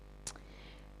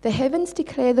The heavens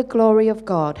declare the glory of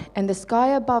God, and the sky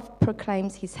above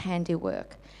proclaims his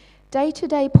handiwork. Day to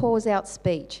day pours out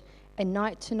speech, and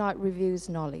night to night reveals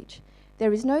knowledge.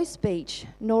 There is no speech,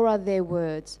 nor are there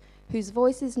words, whose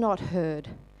voice is not heard.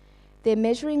 Their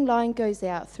measuring line goes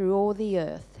out through all the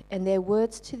earth, and their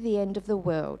words to the end of the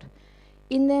world.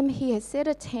 In them he has set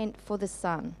a tent for the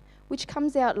sun, which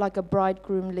comes out like a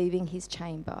bridegroom leaving his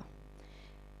chamber,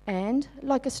 and,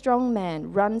 like a strong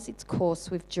man, runs its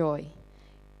course with joy.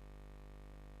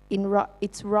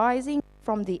 It's rising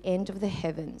from the end of the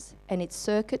heavens, and its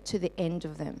circuit to the end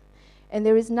of them, and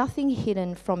there is nothing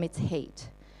hidden from its heat.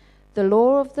 The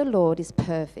law of the Lord is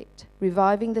perfect,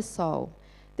 reviving the soul.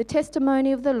 The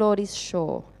testimony of the Lord is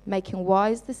sure, making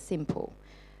wise the simple.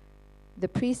 The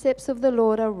precepts of the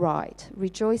Lord are right,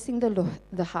 rejoicing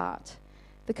the heart.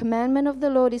 The commandment of the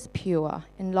Lord is pure,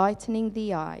 enlightening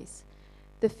the eyes.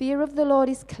 The fear of the Lord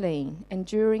is clean,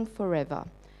 enduring forever.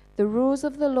 The rules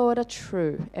of the Lord are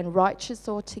true and righteous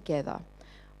altogether.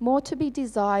 More to be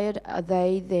desired are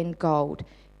they than gold,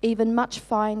 even much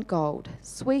fine gold,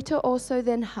 sweeter also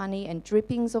than honey and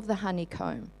drippings of the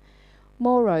honeycomb.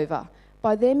 Moreover,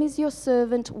 by them is your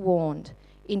servant warned.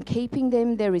 In keeping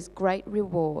them there is great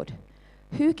reward.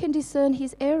 Who can discern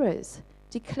his errors?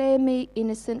 Declare me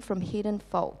innocent from hidden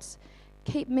faults.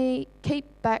 Keep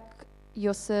back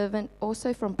your servant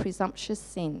also from presumptuous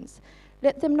sins.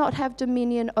 Let them not have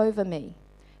dominion over me.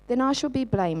 Then I shall be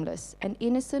blameless and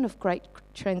innocent of great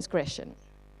transgression.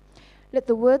 Let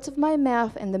the words of my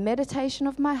mouth and the meditation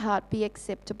of my heart be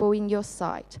acceptable in your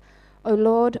sight, O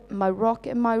Lord, my rock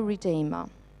and my redeemer.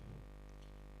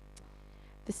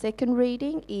 The second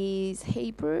reading is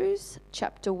Hebrews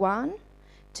chapter 1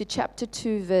 to chapter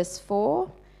 2, verse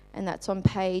 4, and that's on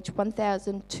page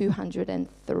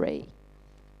 1203.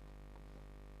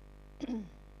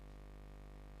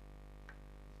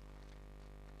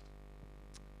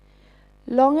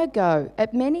 Long ago,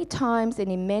 at many times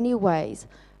and in many ways,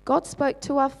 God spoke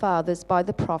to our fathers by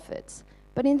the prophets.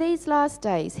 But in these last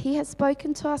days, he has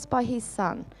spoken to us by his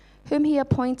Son, whom he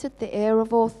appointed the heir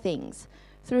of all things,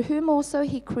 through whom also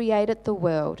he created the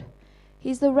world.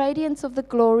 He is the radiance of the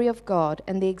glory of God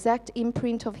and the exact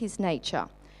imprint of his nature,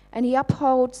 and he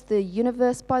upholds the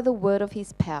universe by the word of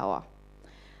his power.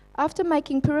 After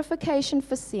making purification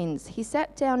for sins, he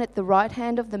sat down at the right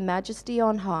hand of the Majesty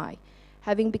on high,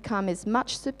 having become as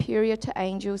much superior to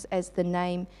angels as the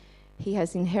name he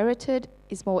has inherited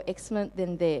is more excellent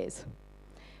than theirs.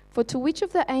 For to which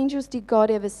of the angels did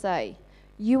God ever say,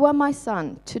 "You are my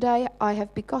son, today I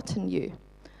have begotten you"?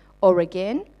 Or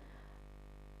again,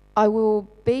 "I will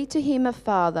be to him a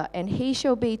father, and he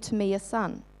shall be to me a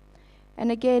son"?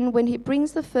 And again, when he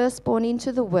brings the firstborn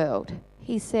into the world,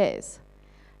 he says,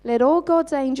 "Let all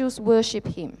God's angels worship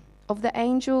him." Of the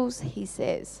angels, he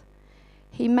says,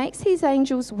 "He makes his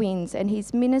angels winds and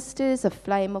his ministers a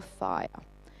flame of fire."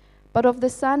 But of the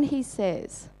Son he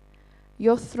says,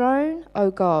 "Your throne,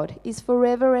 O God, is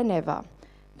forever and ever.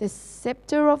 The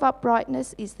scepter of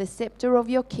uprightness is the scepter of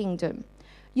your kingdom.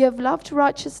 You have loved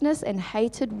righteousness and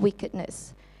hated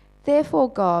wickedness. Therefore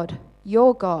God,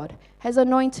 your God, has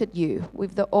anointed you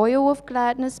with the oil of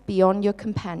gladness beyond your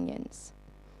companions.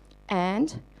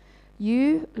 And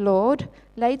you, Lord,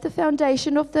 laid the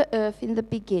foundation of the earth in the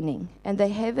beginning, and the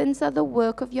heavens are the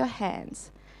work of your hands.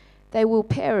 They will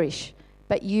perish,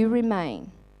 but you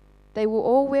remain. They will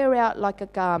all wear out like a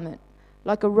garment.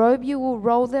 Like a robe you will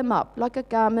roll them up. Like a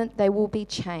garment they will be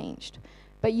changed.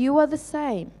 But you are the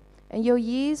same, and your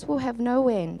years will have no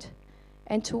end.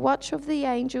 And to which of the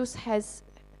angels has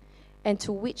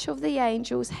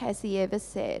he ever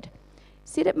said,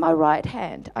 "Sit at my right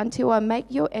hand until I make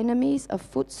your enemies a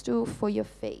footstool for your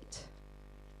feet"?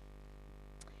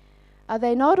 Are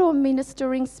they not all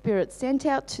ministering spirits sent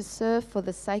out to serve for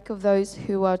the sake of those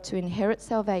who are to inherit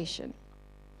salvation?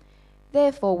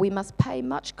 Therefore, we must pay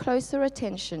much closer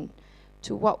attention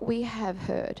to what we have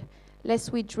heard,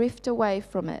 lest we drift away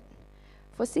from it.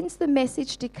 For since the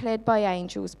message declared by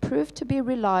angels proved to be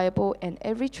reliable, and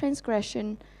every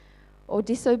transgression or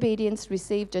disobedience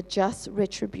received a just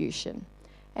retribution,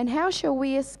 and how shall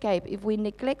we escape if we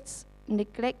neglect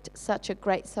such a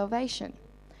great salvation?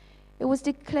 It was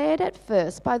declared at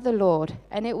first by the Lord,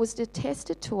 and it was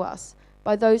attested to us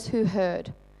by those who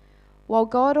heard, while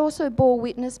God also bore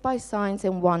witness by signs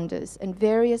and wonders and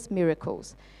various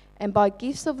miracles, and by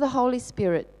gifts of the Holy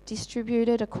Spirit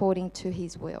distributed according to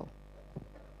his will.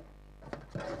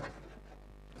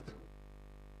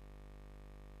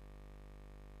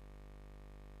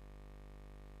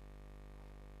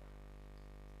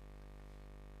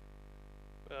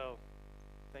 Well,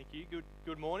 thank you.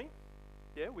 Good morning.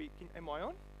 Yeah, am I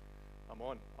on? I'm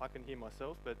on. I can hear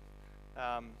myself, but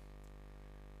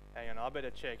Hang on, I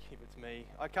better check if it's me.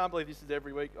 I can't believe this is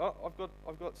every week. Oh,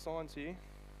 I've got signs here.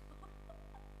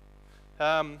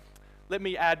 Let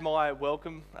me add my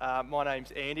welcome. My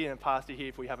name's Andy, and I'm pastor here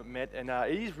if we haven't met. And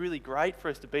it is really great for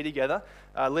us to be together.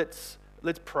 Let's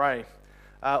pray.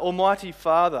 Almighty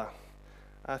Father,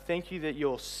 thank you that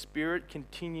your Spirit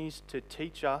continues to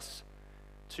teach us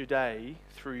today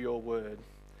through your word.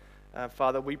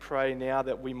 Father, we pray now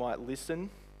that we might listen,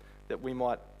 that we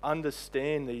might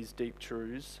understand these deep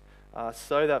truths,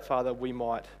 so that, Father, we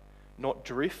might not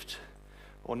drift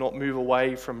or not move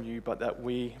away from you, but that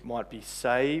we might be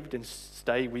saved and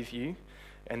stay with you,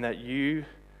 and that you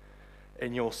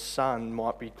and your Son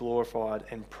might be glorified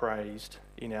and praised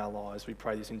in our lives. We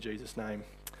pray this in Jesus' name.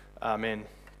 Amen.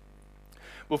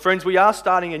 Well, friends, we are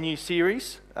starting a new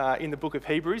series in the book of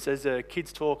Hebrews, as the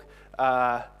kids talk,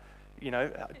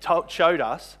 showed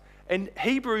us. And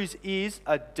Hebrews is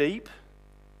a deep,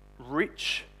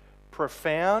 rich,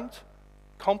 profound,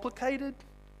 complicated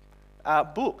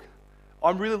book.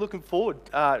 I'm really looking forward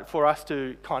for us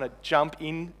to kind of jump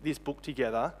in this book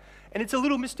together. And it's a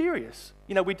little mysterious.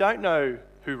 You know, we don't know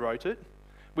who wrote it.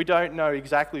 We don't know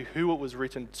exactly who it was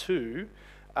written to.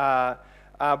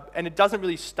 And it doesn't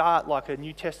really start like a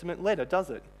New Testament letter, does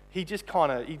it? He just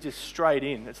straight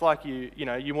in. It's like you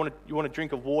want a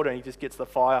drink of water, and he just gets the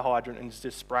fire hydrant and is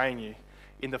just spraying you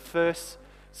in the first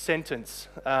sentence.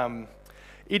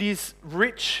 It is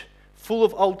rich, full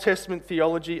of Old Testament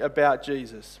theology about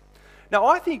Jesus. Now,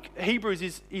 I think Hebrews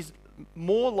is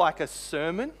more like a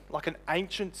sermon, like an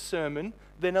ancient sermon,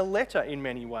 than a letter in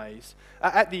many ways.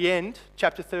 At the end,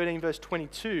 chapter 13, verse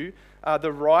 22,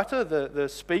 the writer, the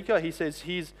speaker, he says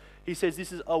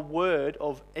this is a word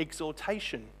of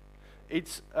exhortation.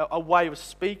 It's a way of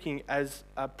speaking as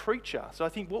a preacher. So I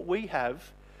think what we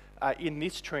have in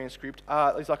this transcript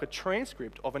is like a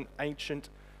transcript of an ancient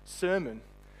sermon.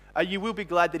 You will be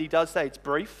glad that he does say it's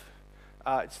brief.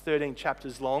 It's 13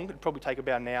 chapters long. It'd probably take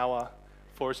about an hour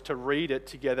for us to read it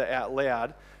together out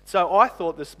loud. So I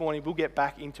thought this morning we'll get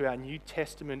back into our New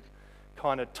Testament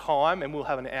kind of time, and we'll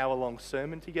have an hour-long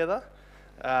sermon together.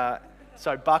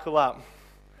 So buckle up.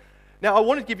 Now, I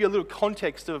want to give you a little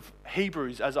context of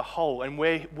Hebrews as a whole, and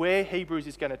where Hebrews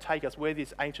is going to take us, where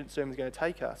this ancient sermon is going to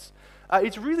take us.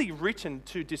 It's really written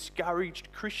to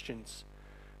discouraged Christians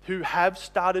who have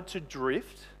started to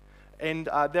drift, and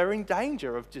they're in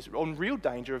real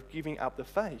danger of giving up the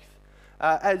faith.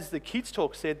 As the Kids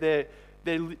Talk said,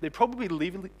 they're probably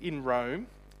living in Rome,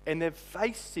 and they're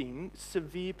facing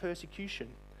severe persecution.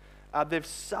 They've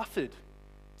suffered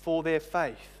for their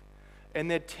faith,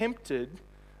 and they're tempted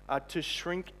to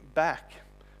shrink back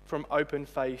from open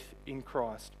faith in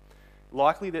Christ.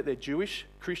 Likely that they're Jewish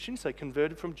Christians, they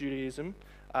converted from Judaism,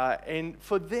 and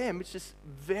for them it's just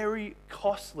very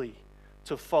costly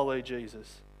to follow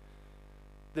Jesus.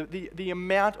 The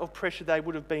amount of pressure they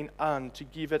would have been under to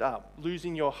give it up,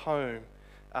 losing your home,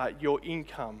 your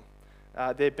income.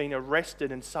 They've been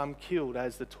arrested and some killed,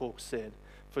 as the talk said,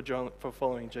 for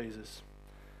following Jesus.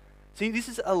 See, this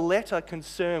is a letter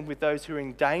concerned with those who are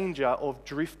in danger of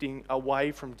drifting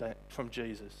away from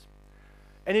Jesus.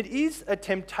 And it is a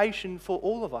temptation for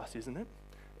all of us, isn't it?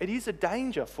 It is a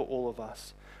danger for all of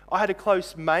us. I had a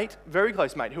close mate, very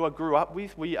close mate, who I grew up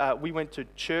with. We went to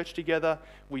church together,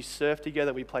 we surfed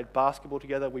together, we played basketball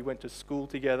together, we went to school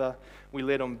together, we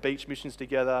led on beach missions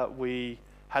together, we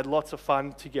had lots of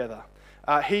fun together.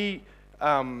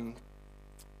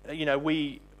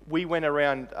 We went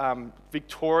around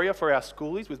Victoria for our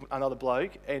schoolies with another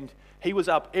bloke, and he was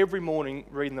up every morning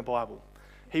reading the Bible.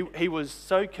 He was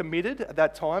so committed at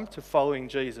that time to following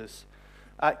Jesus.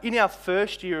 In our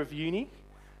first year of uni,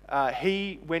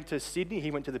 he went to Sydney,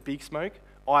 he went to the Big Smoke.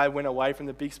 I went away from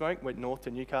the Big Smoke, went north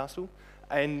to Newcastle.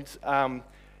 And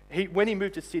when he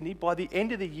moved to Sydney, by the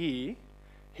end of the year,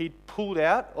 he'd pulled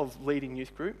out of leading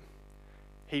youth group.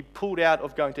 He pulled out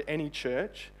of going to any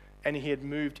church, and he had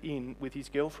moved in with his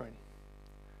girlfriend.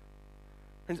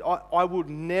 Friends, I would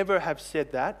never have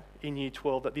said that in year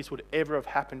 12, that this would ever have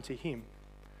happened to him.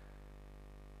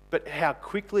 But how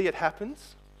quickly it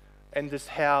happens, and just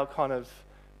how kind of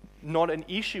not an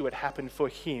issue it happened for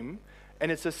him,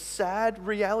 and it's a sad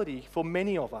reality for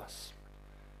many of us.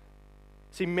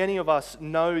 See, many of us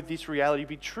know this reality to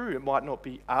be true. It might not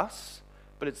be us,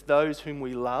 but it's those whom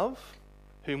we love,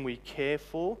 whom we care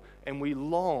for, and we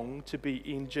long to be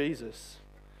in Jesus.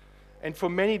 And for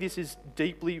many, this is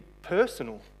deeply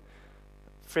personal.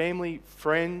 Family,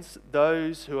 friends,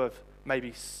 those who have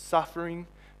maybe suffered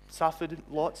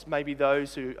lots, maybe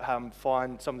those who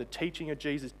find some of the teaching of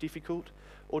Jesus difficult,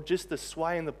 or just the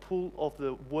sway and the pull of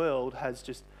the world has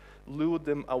just lured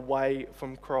them away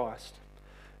from Christ.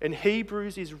 And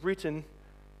Hebrews is written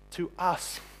to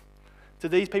us, to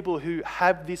these people who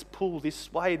have this pull, this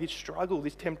sway, this struggle,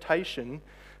 this temptation,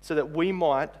 so that we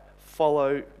might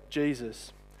follow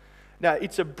Jesus. Now,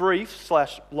 it's a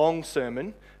brief/long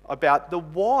sermon about the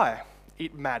why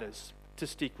it matters to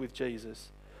stick with Jesus.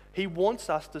 He wants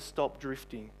us to stop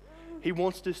drifting. He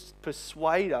wants to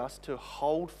persuade us to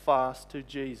hold fast to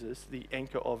Jesus, the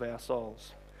anchor of our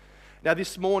souls. Now,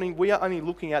 this morning, we are only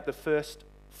looking at the first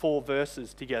 4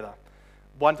 verses together.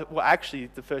 Actually,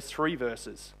 the first 3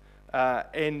 verses.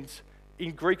 And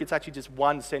in Greek, it's actually just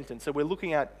one sentence. So we're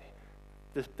looking at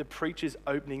the preacher's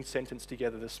opening sentence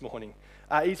together this morning.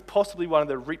 It's possibly one of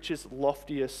the richest,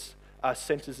 loftiest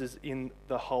sentences in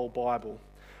the whole Bible.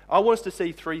 I want us to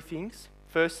see 3 things.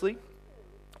 Firstly,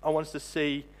 I want us to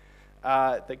see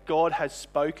that God has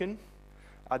spoken,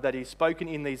 that He's spoken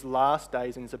in these last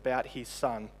days, and it's about His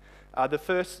Son. The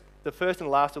first and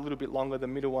last are a little bit longer, the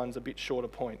middle one's a bit shorter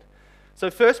point. So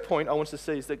first point I want us to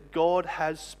see is that God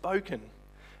has spoken.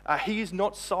 He is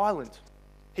not silent.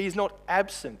 He is not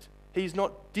absent. He is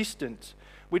not distant.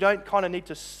 We don't kind of need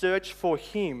to search for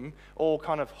Him or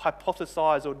kind of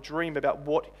hypothesize or dream about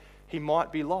what He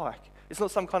might be like. It's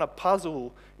not some kind of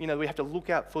puzzle, we have to look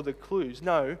out for the clues.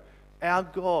 No, our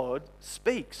God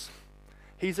speaks.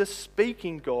 He's a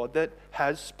speaking God that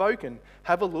has spoken.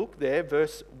 Have a look there.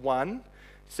 Verse 1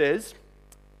 says,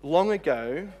 long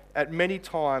ago, at many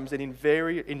times and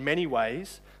in many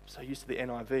ways, I'm so used to the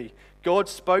NIV, God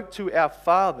spoke to our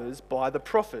fathers by the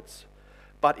prophets.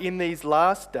 But in these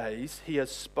last days, He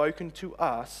has spoken to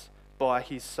us by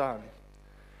His Son.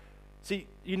 See,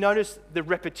 you notice the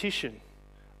repetition.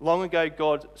 Long ago,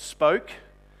 God spoke.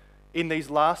 In these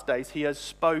last days, He has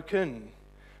spoken.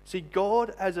 See,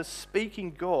 God as a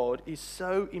speaking God is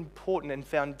so important and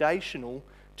foundational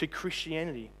to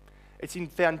Christianity. It's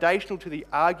foundational to the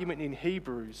argument in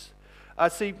Hebrews.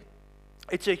 See,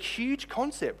 it's a huge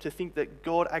concept to think that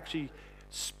God actually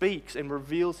speaks and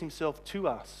reveals Himself to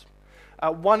us.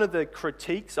 One of the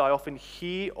critiques I often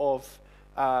hear of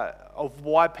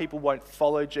why people won't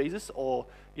follow Jesus or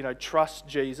trust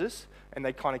Jesus, and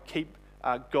they kind of keep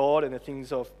God and the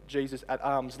things of Jesus at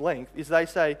arm's length, is they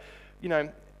say,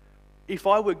 if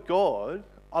I were God,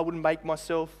 I would make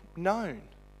myself known.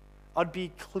 I'd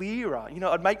be clearer.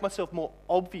 I'd make myself more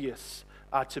obvious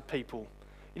to people.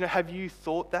 Have you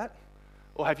thought that?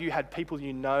 Or have you had people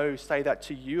say that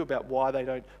to you about why they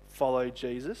don't follow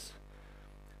Jesus?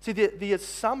 See, the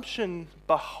assumption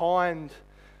behind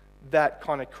that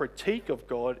kind of critique of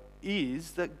God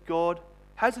is that God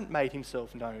hasn't made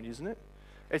Himself known, isn't it?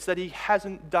 It's that He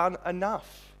hasn't done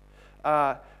enough.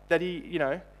 That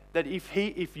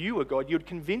if you were God, you'd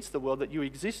convince the world that you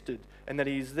existed and that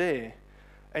He is there.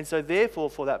 And so therefore,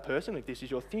 for that person, if this is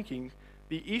your thinking,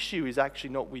 the issue is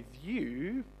actually not with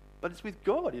you, but it's with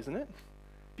God, isn't it?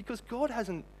 Because God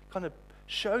hasn't kind of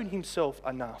shown Himself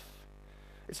enough.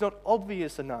 It's not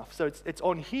obvious enough. So it's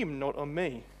on Him, not on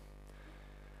me.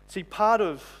 See, part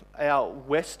of our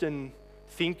Western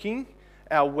thinking,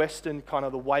 our Western kind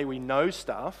of the way we know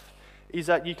stuff, is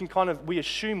that we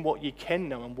assume what you can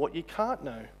know and what you can't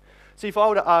know. See, if I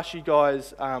were to ask you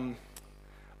guys,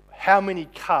 how many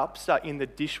cups are in the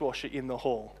dishwasher in the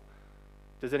hall?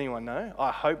 Does anyone know?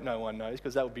 I hope no one knows,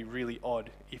 because that would be really odd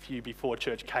if you before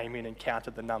church came in and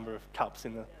counted the number of cups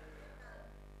in the...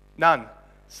 None.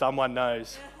 Someone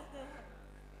knows.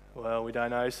 Well, we don't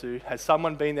know, Sue. Has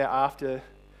someone been there after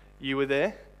you were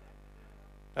there?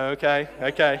 Okay.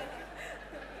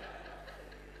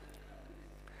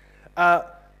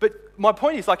 But my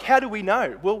point is, how do we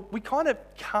know? Well, we kind of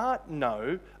can't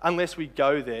know unless we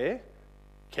go there,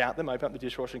 count them, open up the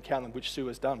dishwasher and count them, which Sue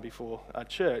has done before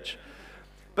church.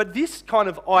 But this kind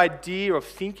of idea of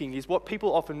thinking is what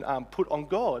people often put on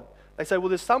God. They say, well,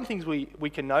 there's some things we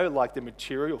can know, like the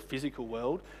material, physical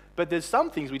world, but there's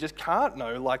some things we just can't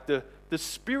know, like the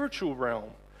spiritual realm,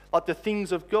 like the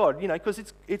things of God, because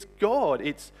it's God.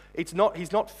 He's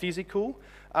not physical,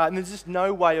 and there's just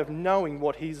no way of knowing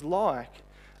what He's like.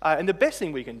 And the best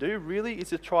thing we can do, really, is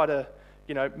to try to,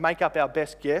 make up our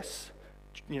best guess,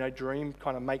 dream,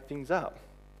 kind of make things up.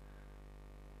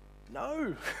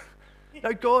 No.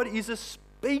 No, God is a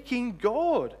speaking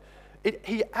God.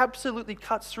 He absolutely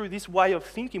cuts through this way of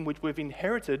thinking which we've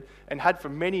inherited and had for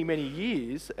many, many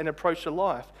years and approach to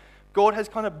life. God has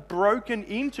kind of broken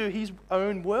into His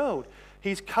own world.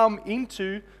 He's come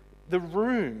into the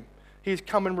room. He's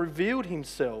come and revealed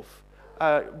Himself.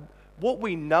 What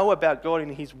we know about God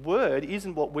in His Word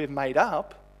isn't what we've made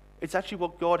up. It's actually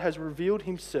what God has revealed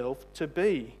Himself to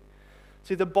be.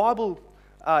 See, the Bible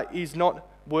is not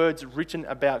words written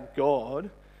about God.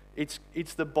 It's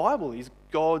the Bible is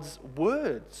God's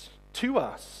words. to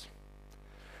us.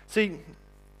 See,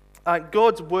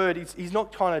 God's word, he's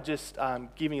not kind of just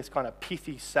giving us kind of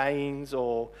pithy sayings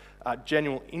or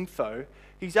general info.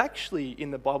 He's actually,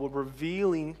 in the Bible,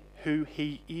 revealing who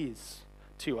he is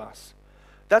to us.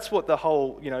 That's what the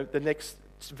whole, the next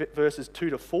verses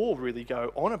 2 to 4 really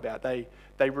go on about. They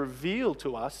reveal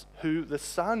to us who the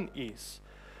Son is.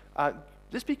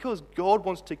 Just because God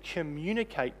wants to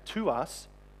communicate to us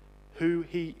who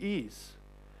he is.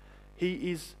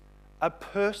 He is a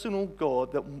personal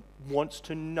God that wants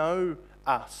to know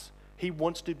us. He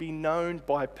wants to be known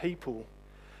by people.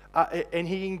 And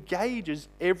he engages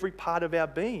every part of our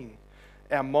being,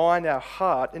 our mind, our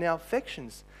heart, and our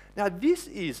affections. Now, this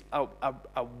is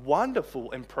a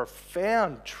wonderful and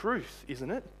profound truth,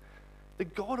 isn't it? The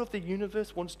God of the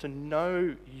universe wants to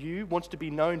know you, wants to be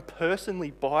known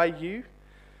personally by you.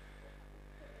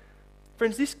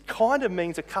 Friends, this kind of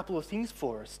means a couple of things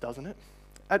for us, doesn't it?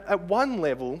 At one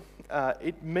level,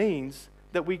 it means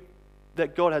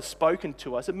that God has spoken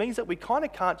to us. It means that we kind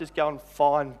of can't just go and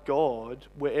find God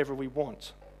wherever we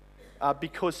want,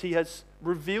 because he has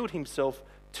revealed himself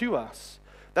to us.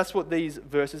 That's what these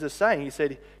verses are saying. He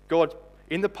said, God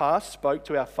in the past spoke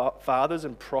to our fathers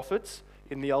and prophets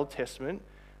in the Old Testament,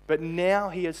 but now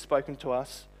he has spoken to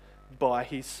us by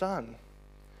his Son.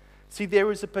 See,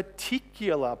 there is a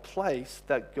particular place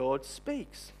that God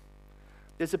speaks.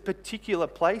 There's a particular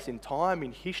place in time,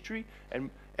 in history, and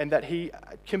that he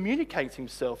communicates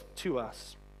himself to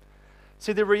us.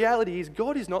 See, the reality is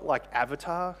God is not like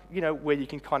Avatar, where you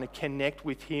can kind of connect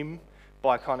with him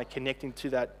by kind of connecting to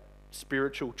that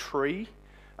spiritual tree.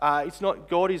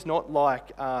 God is not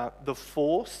like the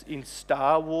Force in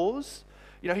Star Wars.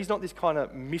 He's not this kind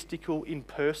of mystical,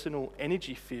 impersonal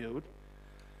energy field.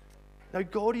 No,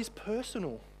 God is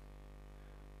personal.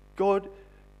 God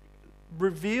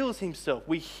reveals himself.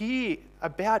 We hear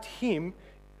about him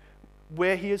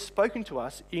where he has spoken to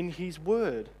us in his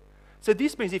word. So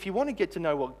this means if you want to get to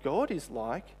know what God is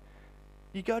like,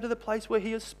 you go to the place where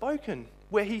he has spoken,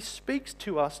 where he speaks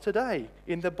to us today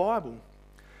in the Bible.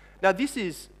 Now, this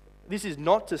is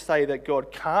not to say that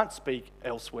God can't speak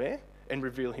elsewhere and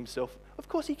reveal himself. Of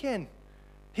course he can.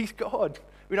 He's God.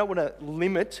 We don't want to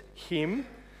limit him.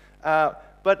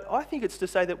 But I think it's to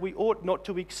say that we ought not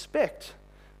to expect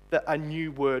a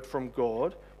new word from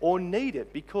God or need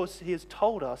it, because he has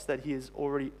told us that he has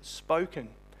already spoken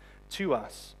to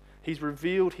us. He's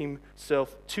revealed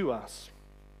himself to us.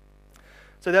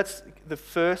 So that's the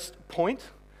first point.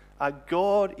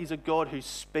 God is a God who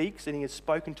speaks, and he has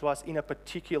spoken to us in a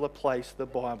particular place, the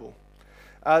Bible.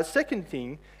 Second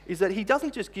thing is that he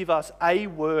doesn't just give us a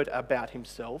word about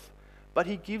himself, but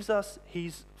he gives us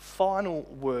his final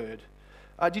word.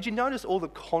 Did you notice all the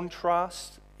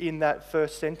contrast in that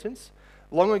first sentence?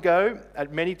 Long ago,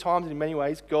 at many times and in many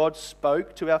ways, God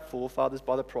spoke to our forefathers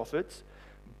by the prophets,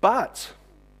 but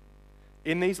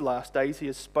in these last days he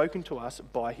has spoken to us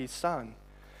by his Son.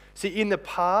 See, in the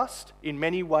past, in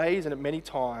many ways and at many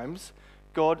times,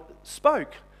 God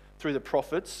spoke through the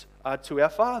prophets to our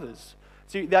fathers.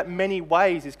 See, that many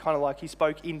ways is kind of like he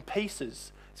spoke in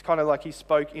pieces. It's kind of like he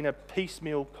spoke in a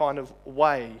piecemeal kind of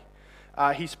way.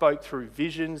 He spoke through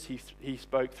visions, he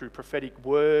spoke through prophetic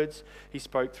words, he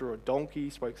spoke through a donkey, he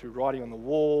spoke through writing on the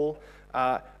wall,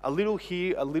 a little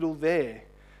here, a little there.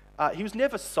 He was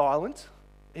never silent.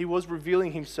 He was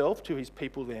revealing himself to his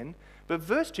people then. But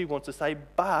verse 2 wants to say,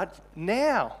 but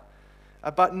now,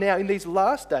 in these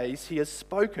last days, he has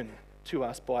spoken to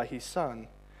us by his Son.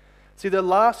 See, the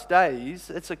last days,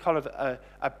 it's a kind of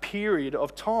a period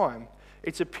of time.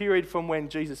 It's a period from when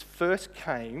Jesus first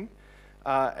came,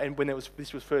 and when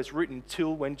this was first written,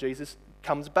 till when Jesus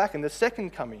comes back in the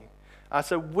second coming.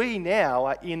 So we now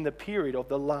are in the period of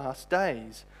the last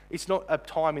days. It's not a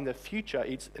time in the future,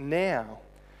 it's now.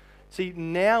 See,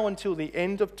 now until the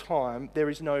end of time, there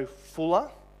is no fuller,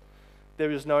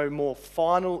 there is no more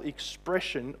final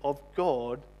expression of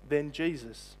God than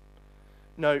Jesus.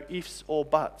 No ifs or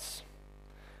buts.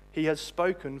 He has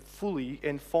spoken fully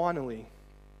and finally.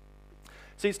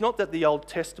 See, it's not that the Old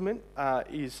Testament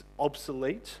is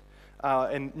obsolete,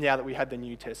 and now that we have the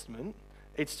New Testament,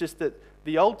 it's just that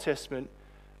the Old Testament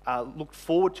looked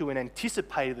forward to and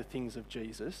anticipated the things of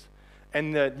Jesus,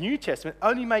 and the New Testament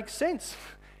only makes sense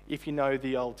if you know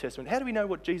the Old Testament. How do we know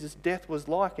what Jesus' death was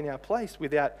like in our place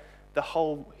without the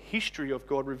whole history of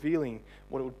God revealing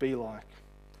what it would be like?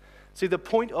 See, the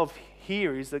point of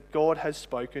here is that God has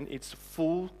spoken. It's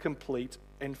full, complete,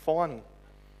 and final.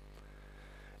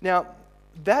 Now,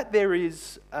 that there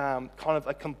is kind of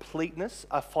a completeness,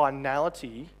 a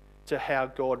finality to how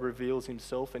God reveals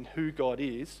himself and who God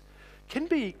is, can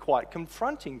be quite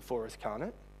confronting for us, can't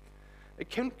it? it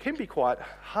can be quite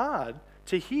hard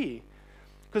to hear.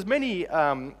 Because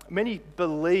many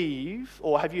believe,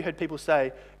 or have you heard people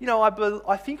say,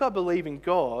 I think I believe in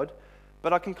God,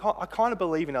 but I kind of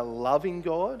believe in a loving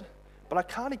God, but I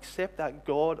can't accept that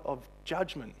God of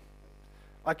judgment.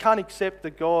 I can't accept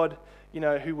the God,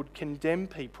 who would condemn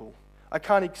people. I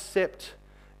can't accept,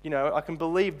 I can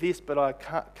believe this, but I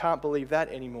can't believe that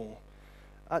anymore.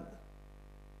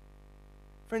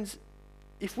 Friends,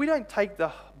 if we don't take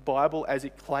the Bible as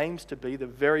it claims to be, the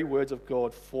very words of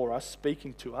God for us,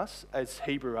 speaking to us, as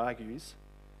Hebrew argues,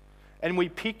 and we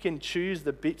pick and choose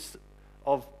the bits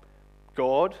of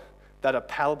God that are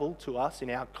palatable to us in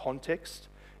our context,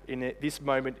 in this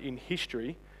moment in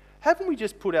history, haven't we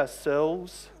just put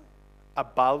ourselves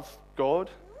above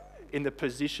God, in the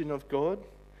position of God?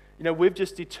 We've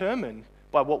just determined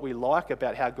by what we like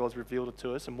about how God's revealed it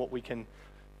to us and what we can,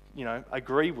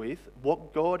 agree with,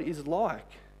 what God is like.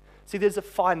 See, there's a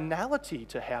finality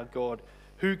to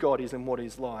who God is and what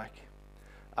He's like,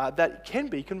 that can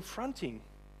be confronting.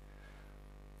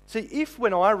 See, if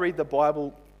when I read the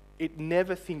Bible, it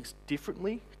never thinks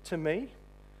differently to me,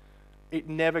 it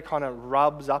never kind of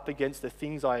rubs up against the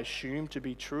things I assume to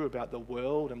be true about the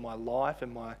world and my life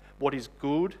and what is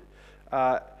good,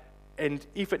 and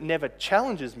if it never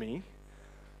challenges me,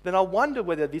 then I wonder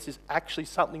whether this is actually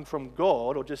something from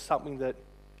God or just something that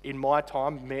in my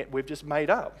time we've just made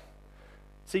up.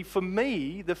 See, for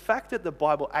me, the fact that the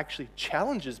Bible actually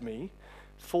challenges me,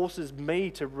 forces me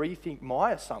to rethink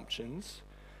my assumptions,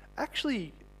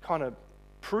 actually kind of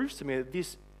proves to me that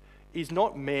this is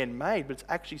not man-made, but it's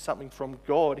actually something from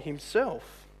God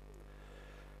Himself.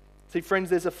 See,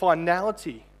 friends, there's a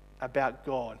finality about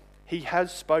God. He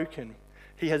has spoken.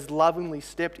 He has lovingly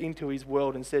stepped into His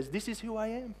world and says, this is who I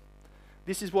am.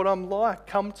 This is what I'm like.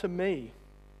 Come to me.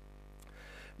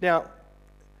 Now,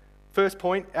 first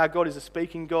point, our God is a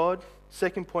speaking God.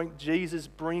 Second point, Jesus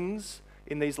brings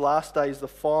in these last days the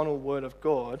final word of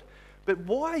God. But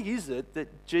why is it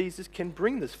that Jesus can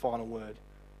bring this final word?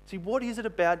 See, what is it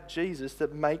about Jesus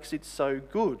that makes it so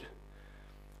good?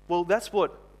 Well, that's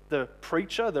what the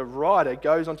preacher, the writer,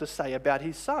 goes on to say about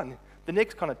his Son. The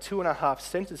next kind of 2.5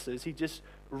 sentences, he just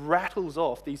rattles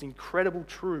off these incredible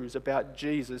truths about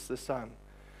Jesus, the Son.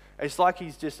 It's like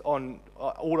he's just on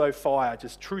auto fire,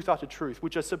 just truth after truth,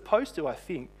 which are supposed to, I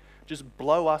think, just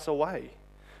blow us away.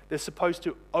 They're supposed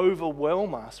to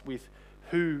overwhelm us with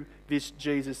who this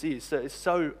Jesus is. So it's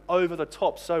so over the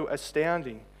top, so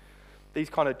astounding. These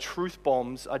kind of truth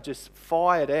bombs are just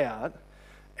fired out,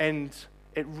 and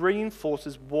it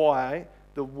reinforces why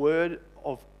the word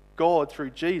of God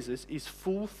through Jesus is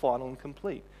full, final, and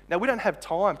complete. Now, we don't have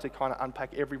time to kind of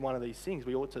unpack every one of these things.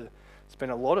 We ought to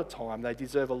spend a lot of time. They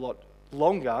deserve a lot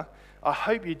longer. I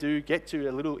hope you do get to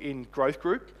a little in growth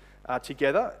group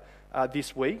together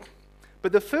this week.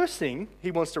 But the first thing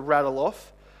he wants to rattle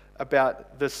off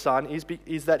about the Son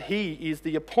is that He is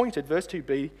the appointed, verse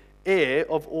 2b, heir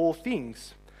of all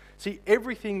things. See,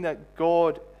 everything that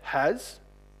God has,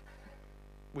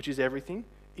 which is everything,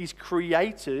 is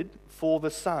created for the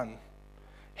Son.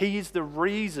 He is the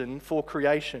reason for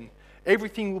creation.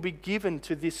 Everything will be given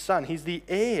to this Son. He's the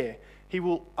heir. He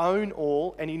will own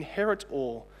all and inherit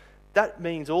all. That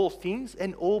means all things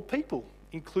and all people,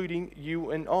 including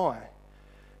you and I.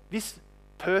 This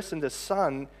person, the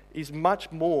Son, is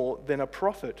much more than a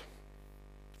prophet.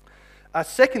 A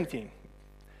second thing,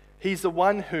 He's the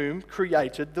one whom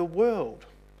created the world.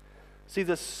 See,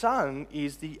 the Son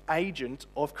is the agent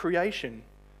of creation.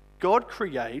 God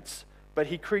creates, but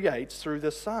He creates through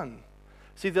the Son.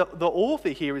 See, the author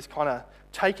here is kind of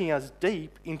taking us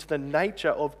deep into the nature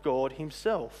of God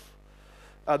Himself.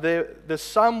 The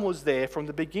Son was there from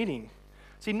the beginning.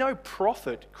 See, no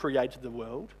prophet created the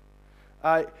world.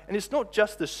 And it's not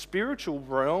just the spiritual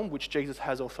realm, which Jesus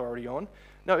has authority on.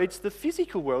 No, it's the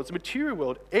physical world, it's the material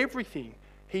world, everything.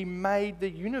 He made the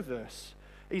universe.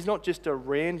 He's not just a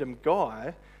random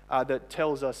guy that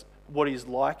tells us what He's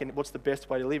like and what's the best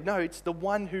way to live. No, it's the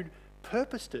one who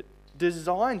purposed it,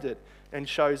 designed it, and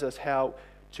shows us how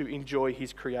to enjoy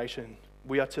His creation.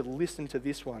 We are to listen to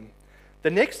this one.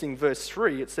 The next thing, verse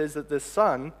 3, it says that the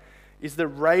Son is the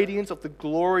radiance of the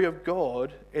glory of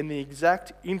God and the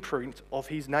exact imprint of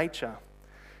His nature.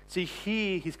 See,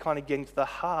 here He's kind of getting to the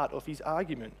heart of his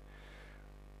argument.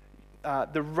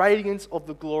 The radiance of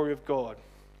the glory of God.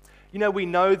 We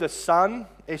know the sun,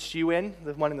 S-U-N,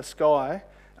 the one in the sky,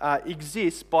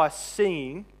 exists by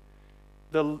seeing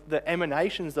the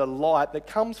emanations, the light that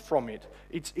comes from it.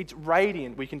 It's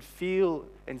radiant. We can feel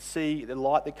and see the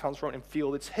light that comes from it and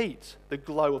feel its heat, the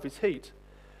glow of its heat.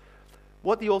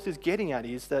 What the author is getting at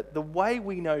is that the way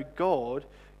we know God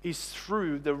is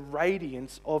through the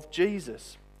radiance of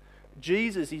Jesus.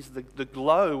 Jesus is the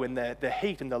glow and the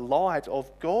heat and the light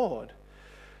of God.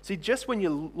 See, just when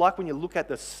you look at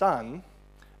the sun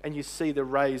and you see the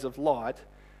rays of light,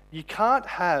 you can't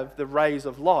have the rays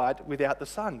of light without the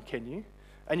sun, can you?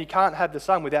 And you can't have the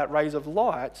sun without rays of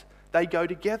light. They go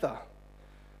together.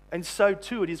 And so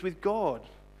too it is with God.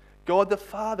 God the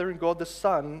Father and God the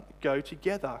Son go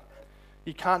together.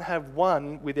 You can't have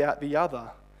one without the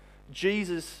other.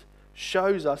 Jesus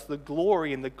shows us the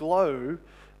glory and the glow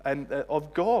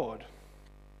of God.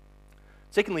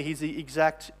 Secondly, he's the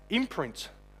exact imprint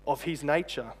of his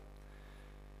nature.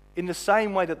 In the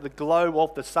same way that the glow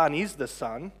of the sun is the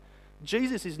sun,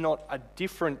 Jesus is not a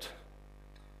different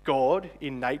God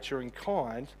in nature and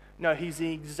kind. No, he's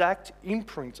the exact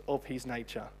imprint of his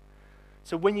nature.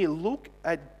 So when you look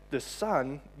at the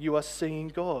sun, you are seeing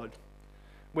God.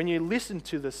 When you listen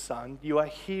to the sun, you are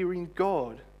hearing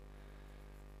God.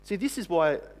 See, this is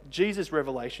why Jesus'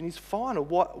 revelation is final.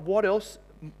 What else,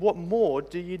 what more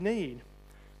do you need?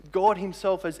 God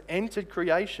himself has entered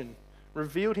creation,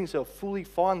 revealed himself fully,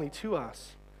 finally to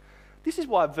us. This is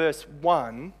why verse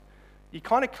 1, you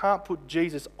kind of can't put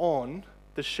Jesus on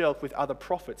the shelf with other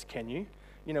prophets, can you?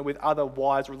 You know, with other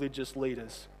wise religious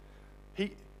leaders.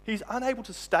 He's unable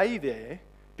to stay there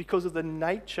because of the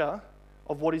nature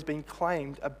of what is being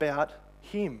claimed about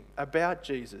him, about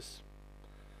Jesus.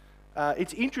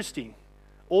 It's interesting.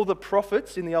 All the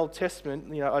prophets in the Old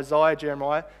Testament, Isaiah,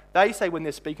 Jeremiah, they say when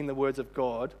they're speaking the words of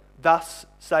God, thus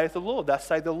saith the Lord, thus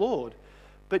saith the Lord.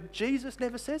 But Jesus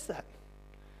never says that.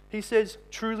 He says,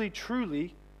 truly,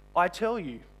 truly, I tell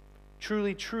you.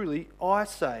 Truly, truly, I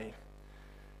say.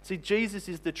 See, Jesus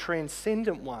is the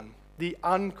transcendent one, the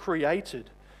uncreated,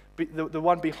 the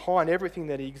one behind everything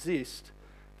that exists,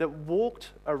 that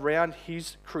walked around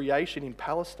his creation in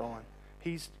Palestine.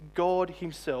 He's God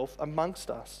himself amongst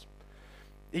us.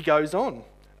 He goes on.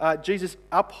 Jesus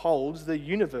upholds the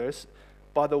universe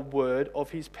by the word of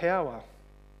his power.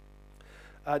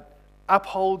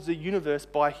 Upholds the universe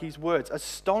by his words.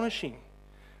 Astonishing.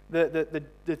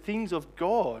 The things of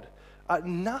God.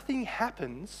 Nothing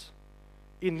happens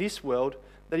in this world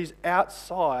that is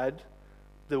outside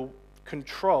the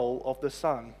control of the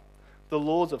sun. The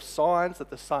laws of science, that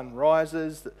the sun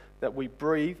rises, that we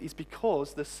breathe, is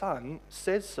because the sun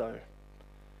says so.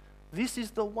 This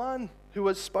is the one who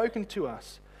has spoken to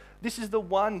us. This is the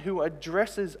one who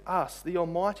addresses us, the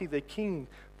Almighty, the King,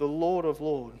 the Lord of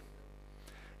Lords.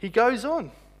 He goes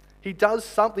on. He does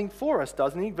something for us,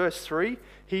 doesn't he? Verse 3,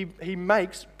 he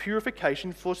makes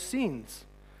purification for sins.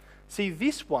 See,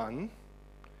 this one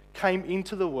came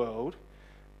into the world,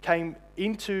 came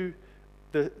into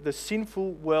the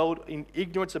sinful world in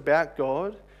ignorance about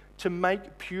God to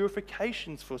make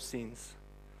purifications for sins.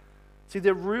 See,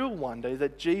 the real wonder is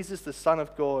that Jesus, the Son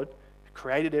of God,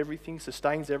 created everything,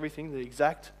 sustains everything, the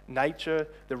exact nature,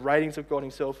 the ratings of God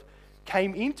himself,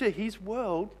 came into his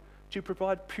world to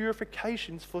provide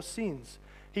purifications for sins.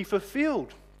 He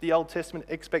fulfilled the Old Testament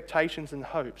expectations and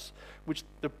hopes, which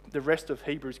the rest of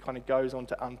Hebrews kind of goes on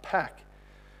to unpack.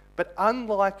 But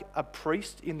unlike a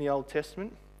priest in the Old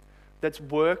Testament, that's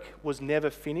work was never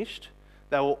finished,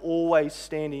 they were always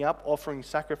standing up, offering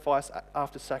sacrifice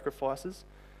after sacrifices,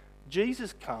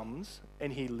 Jesus comes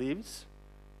and he lives,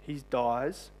 he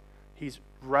dies, he's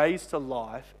raised to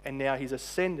life, and now he's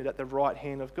ascended at the right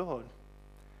hand of God.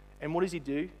 And what does he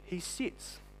do? He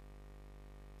sits.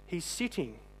 He's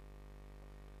sitting.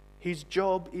 His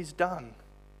job is done.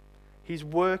 His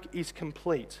work is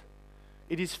complete.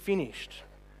 It is finished.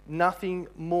 Nothing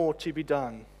more to be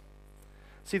done.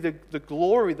 See, the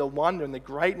glory, the wonder, and the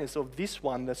greatness of this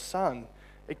one, the Son,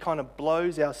 it kind of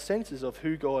blows our senses of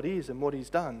who God is and what he's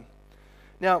done.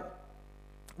 Now,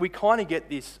 we kind of get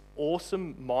this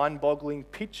awesome, mind-boggling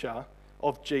picture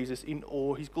of Jesus in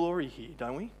all his glory here,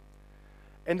 don't we?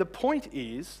 And the point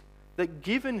is that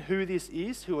given who this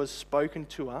is, who has spoken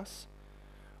to us,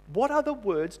 what other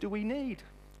words do we need?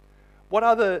 What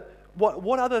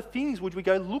other things would we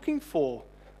go looking for?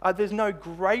 There's no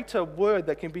greater word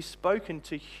that can be spoken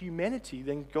to humanity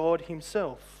than God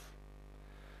himself.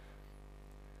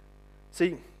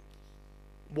 See,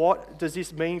 what does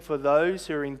this mean for those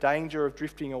who are in danger of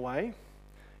drifting away?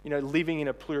 Living in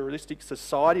a pluralistic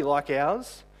society like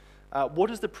ours.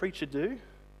 What does the preacher do?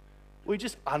 Well, he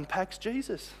just unpacks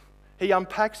Jesus. He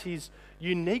unpacks his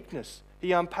uniqueness.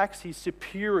 He unpacks his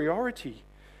superiority.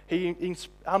 He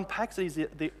unpacks that he's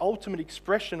the ultimate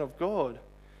expression of God.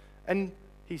 And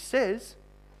he says,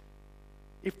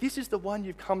 if this is the one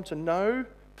you've come to know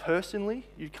personally,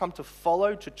 you've come to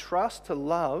follow, to trust, to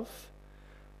love,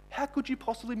 how could you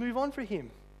possibly move on from him?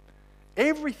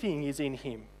 Everything is in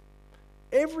him.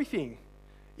 everything.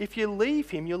 If you leave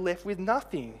him, you're left with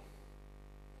nothing.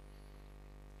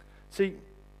 See,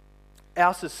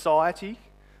 our society,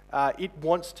 it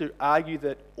wants to argue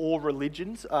that all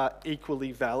religions are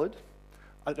equally valid.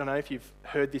 I don't know if you've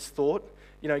heard this thought.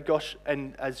 You know, gosh,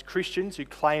 and as Christians who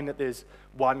claim that there's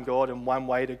one God and one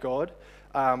way to God,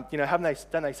 don't they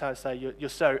sort of say you're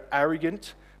so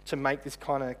arrogant to make this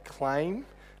kind of claim?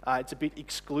 It's a bit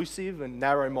exclusive and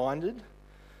narrow-minded.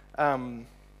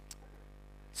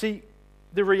 See,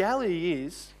 the reality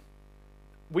is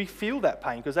we feel that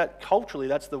pain because culturally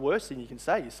that's the worst thing you can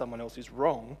say is someone else is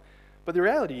wrong. But the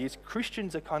reality is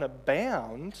Christians are kind of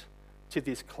bound to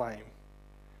this claim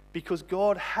because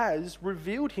God has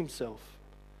revealed himself.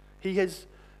 He has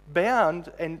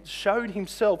bound and showed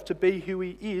himself to be who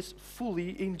he is fully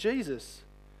in Jesus.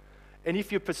 And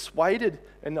if you're persuaded,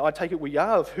 and I take it we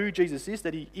are, of who Jesus is,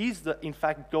 that he is in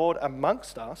fact God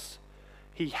amongst us,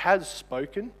 he has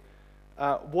spoken.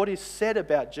 What is said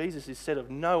about Jesus is said of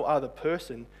no other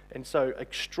person, and so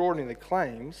extraordinary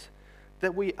claims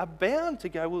that we are bound to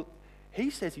go, well, he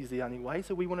says he's the only way,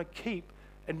 so we want to keep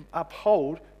and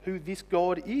uphold who this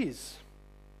God is.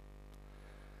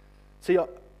 See, I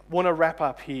want to wrap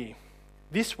up here.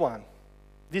 This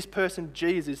person,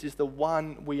 Jesus, is the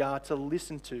one we are to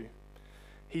listen to.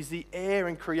 He's the heir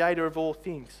and creator of all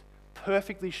things,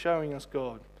 perfectly showing us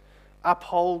God,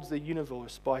 upholds the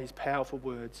universe by his powerful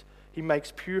words. He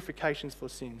makes purifications for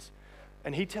sins.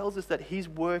 And he tells us that his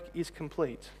work is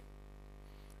complete.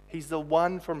 He's the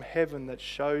one from heaven that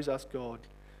shows us God.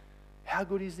 How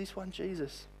good is this one,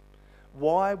 Jesus?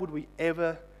 Why would we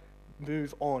ever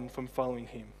move on from following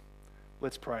him?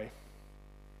 Let's pray.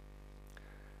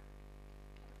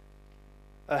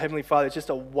 Heavenly Father, it's just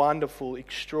a wonderful,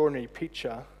 extraordinary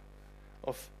picture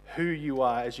of who you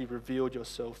are as you revealed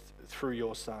yourself through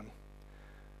your Son.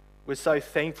 We're so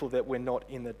thankful that we're not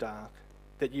in the dark,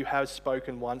 that you have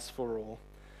spoken once for all.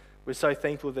 We're so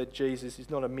thankful that Jesus is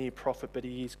not a mere prophet, but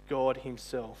he is God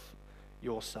himself,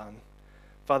 your Son.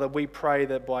 Father, we pray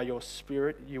that by your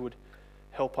Spirit you would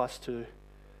help us to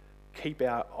keep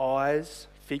our eyes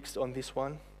fixed on this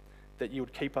one, that you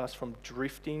would keep us from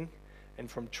drifting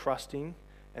and from trusting.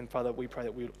 And Father, we pray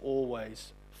that we would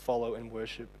always follow and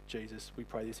worship Jesus. We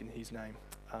pray this in his name.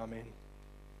 Amen.